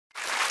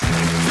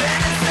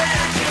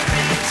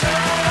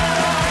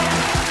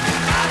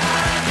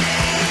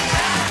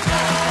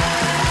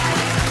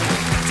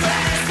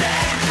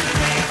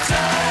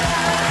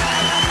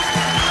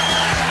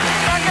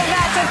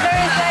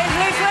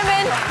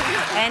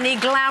Any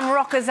glam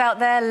rockers out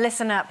there,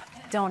 listen up.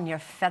 Don your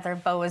feather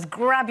boas,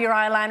 grab your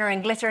eyeliner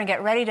and glitter and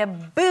get ready to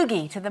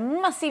boogie to the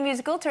must-see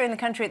musical touring the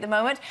country at the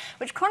moment,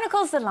 which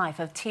chronicles the life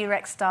of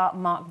T-Rex star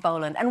Mark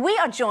Bolan. And we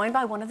are joined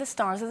by one of the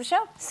stars of the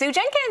show, Sue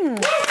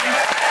Jenkins.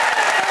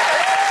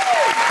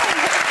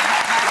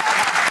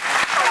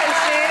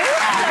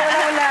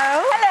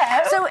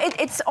 So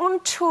it's on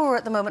tour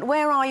at the moment.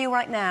 Where are you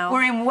right now?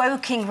 We're in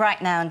Woking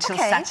right now until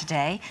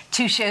Saturday.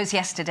 2 shows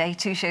yesterday,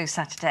 2 shows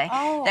Saturday.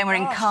 Oh, then we're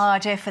in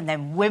Cardiff and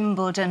then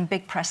Wimbledon,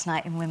 big press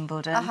night in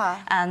Wimbledon.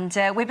 And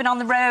we've been on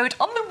the road,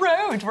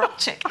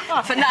 Ratchick,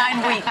 for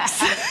 9 weeks.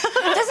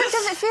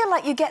 Does it feel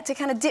like you get to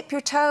kind of dip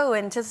your toe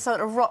into the sort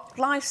of rock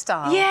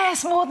lifestyle?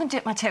 Yes, more than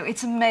dip my toe.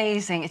 It's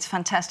amazing. It's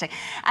fantastic.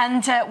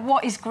 And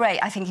what is great,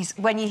 I think, is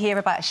when you hear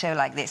about a show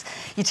like this,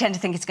 you tend to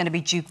think it's going to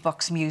be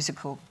jukebox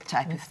musical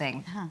type of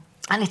thing.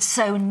 And it's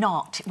so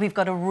not. We've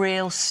got a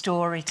real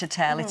story to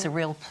tell. It's a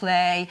real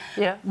play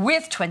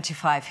with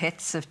 25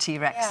 hits of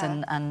T-Rex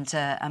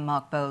and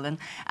Mark Bolan.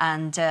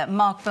 And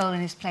Mark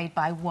Bolan is played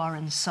by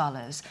Warren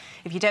Sollers.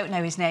 If you don't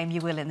know his name, you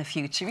will in the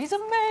future. He's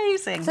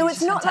amazing. So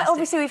it's not like,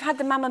 obviously, we've had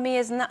the Mamma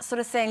Mias and that sort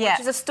of thing,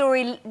 which is a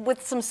story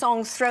with some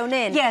songs thrown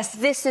in. Yes.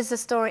 This is a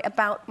story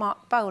about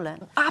Mark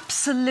Bolan.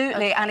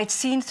 Absolutely. And it's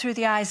seen through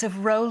the eyes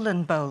of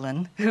Roland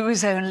Bolan, who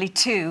was only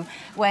 2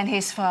 when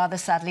his father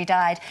sadly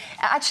died.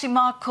 Actually,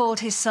 Mark called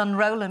his son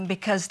Roland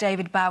because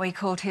David Bowie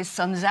called his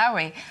son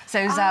Zowie.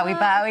 So Zowie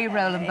Bowie,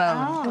 Roland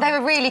Bolan. They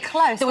were really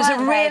close. There was a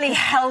really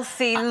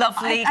healthy,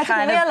 lovely I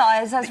kind of... didn't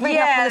realise, I was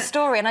reading up on the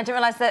story and I didn't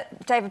realise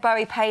that David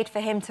Bowie paid for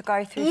him to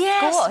go through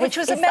school. Which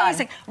was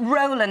amazing.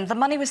 Roland, the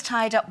money was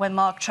tied up when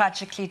Mark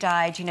tragically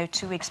died, you know,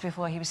 2 weeks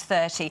before he was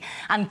 30.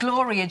 And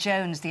Gloria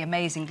Jones, the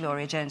amazing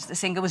Gloria Jones, the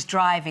singer, was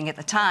driving at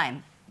the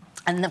time.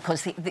 And, of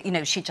course, you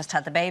know, she just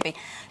had the baby.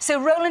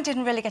 So Roland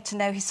didn't really get to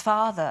know his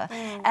father.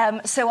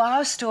 So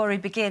our story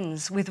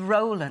begins with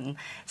Roland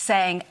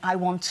saying, I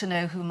want to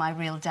know who my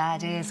real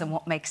dad is and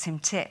what makes him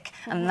tick.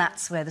 And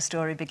that's where the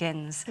story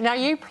begins. Now,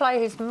 you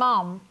play his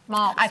mum,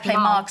 Mark's mum. I play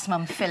Mark's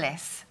mum,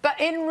 Phyllis. But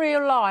in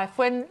real life,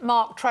 when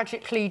Mark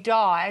tragically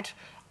died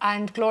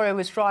and Gloria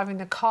was driving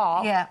the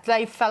car,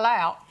 they fell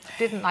out,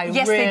 didn't they?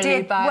 Yes, really they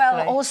did. Badly.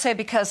 Well, also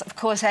because, of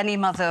course, any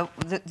mother,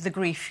 the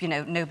grief, you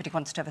know, nobody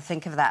wants to ever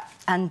think of that.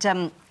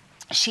 And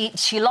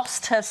she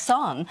lost her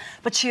son,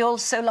 but she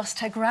also lost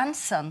her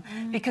grandson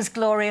because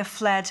Gloria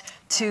fled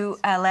to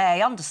LA,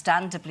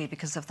 understandably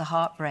because of the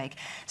heartbreak.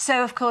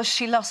 So, of course,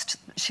 she lost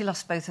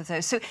both of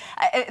those. So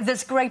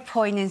there's great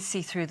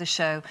poignancy through the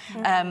show,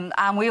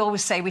 and we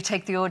always say we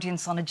take the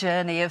audience on a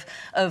journey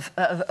of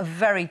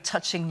very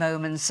touching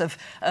moments of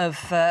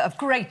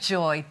great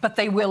joy, but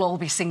they will all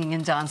be singing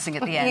and dancing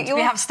at the end.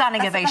 We have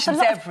standing ovations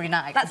every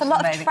night. That's a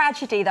lot of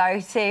tragedy, though,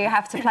 to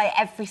have to play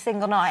every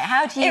single night.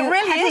 How do you? It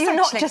really is, do you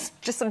not just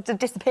sort of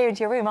disappear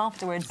into your room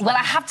afterwards? Well, I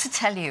have to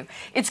tell you,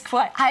 it's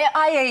quite...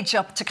 I age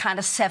up to kind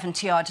of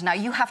 70-odd now.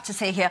 You have to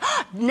say here,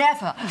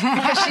 never,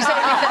 because she's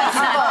only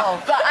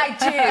 39. But I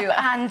do,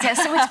 and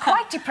so it's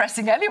quite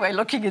depressing anyway,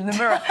 looking in the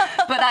mirror.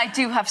 But I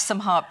do have some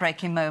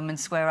heartbreaking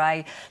moments where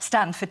I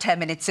stand for 10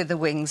 minutes in the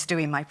wings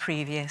doing my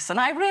previous, and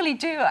I really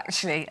do,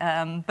 actually.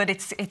 But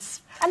it's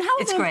and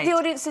how great. The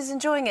audience is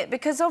enjoying it?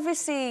 Because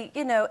obviously,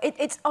 you know,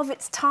 it's of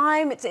its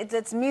time.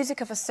 It's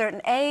music of a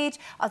certain age.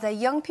 Are there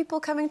young people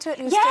coming to it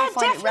who still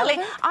find it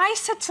relevant? I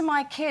said to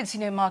my kids,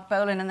 you know, Mark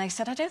Bolan, and they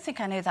said, I don't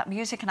think I know that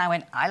music. And I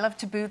went, I love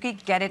to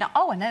boogie, get it on.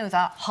 Oh, I know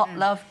that. Hot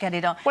love, get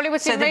it on. Well, it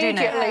was so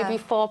immediately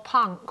before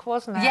punk,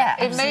 wasn't it? Yeah,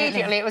 immediately.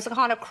 Absolutely. It was a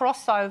kind of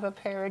crossover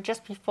period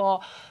just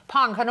before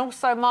punk. And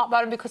also Mark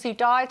Bolan, because he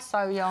died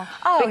so young,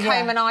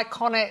 became an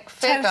iconic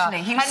figure.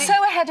 Totally. He was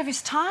so ahead of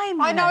his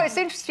time. I know, it's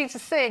interesting to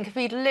think if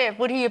he'd lived,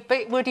 would he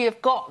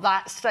have got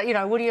that, you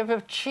know, would he have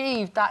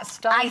achieved that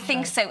status? I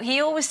think so. He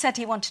always said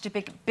he wanted to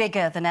be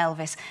bigger than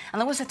Elvis. And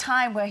there was a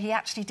time where he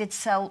actually did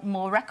sell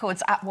more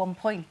records at one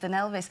point than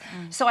Elvis.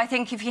 So I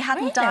think if he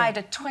hadn't died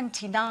at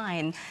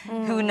 29,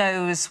 who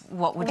knows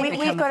what would have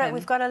become of him.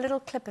 We've got a little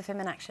clip of him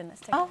in action.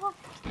 Let's take it.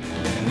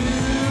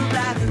 Move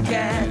like a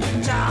cat,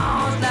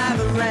 charge like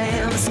a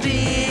ram,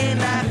 spin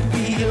like a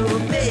wheel,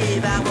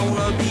 babe, I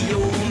wanna be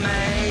your man.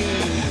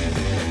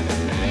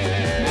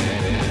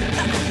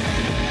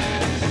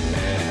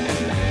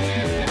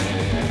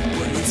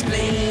 Well, it's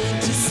plain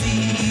to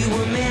see you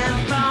were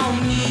meant for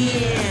me,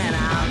 and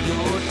I'm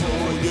your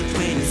toy, your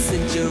 20th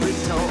century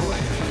toy.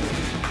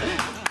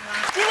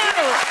 You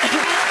know,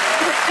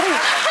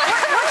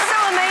 what's so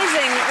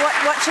amazing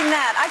watching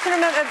that? I can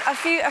remember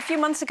a few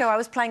months ago I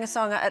was playing a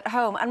song at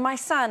home and my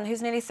son,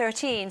 who's nearly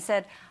 13,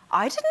 said,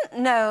 I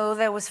didn't know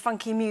there was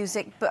funky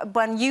music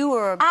when you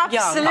were young.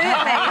 Absolutely.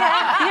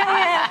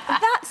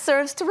 That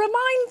serves to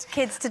remind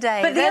kids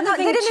today. But they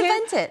didn't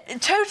invent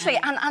it. Totally.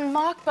 And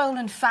Mark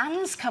Bolan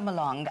fans come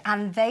along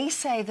and they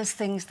say there's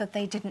things that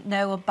they didn't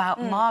know about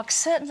Mark,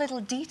 certain little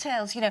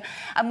details, you know.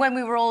 And when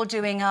we were all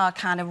doing our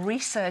kind of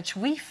research,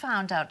 we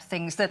found out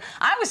things that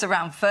I was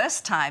around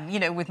first time, you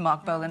know, with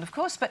Mark Bolan, of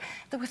course, but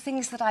there were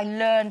things that I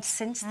learned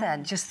since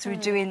then, just through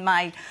doing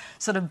my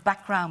sort of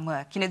background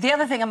work. You know, the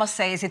other thing I must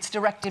say is it's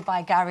directed directed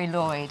by Gary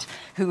Lloyd,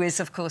 who is,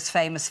 of course,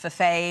 famous for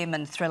Fame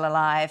and Thriller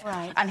Live.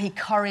 Right. And he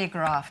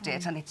choreographed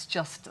it, and it's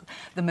just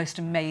the most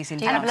amazing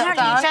Do you have a dance.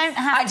 little dance? You don't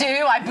have I do.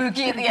 I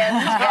boogie at the end.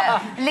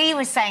 Yeah. Lee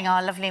was saying,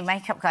 our lovely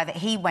makeup guy, that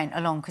he went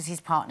along because his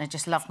partner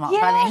just loved Mark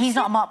Yes. Bolan. He's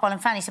not a Mark Bolan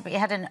fan, he said, but you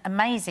had an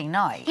amazing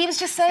night. He was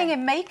just saying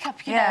in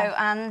makeup, you know,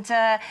 and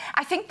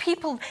I think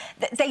people,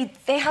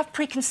 they have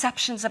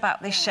preconceptions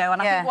about this show,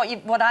 and I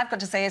think what I've got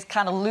to say is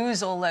kind of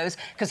lose all those,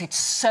 because it's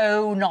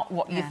so not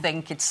what you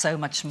think, it's so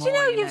much more. Do you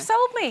know, you've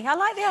sold me. I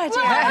like the idea.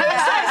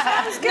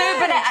 Sounds good.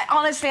 No, but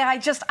honestly,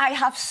 I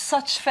have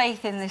such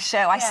faith in this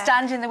show. I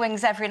stand in the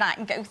wings every night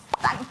and go,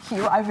 thank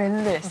you, I'm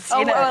in this. Oh,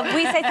 you know? well,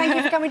 we say thank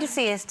you for coming to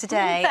see us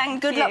today.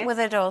 Thank Good you. luck with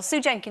it all.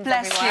 Sue Jenkins,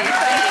 Bless everyone. you.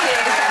 Thank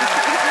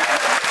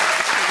you.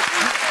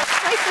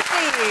 Nice to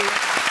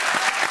see you.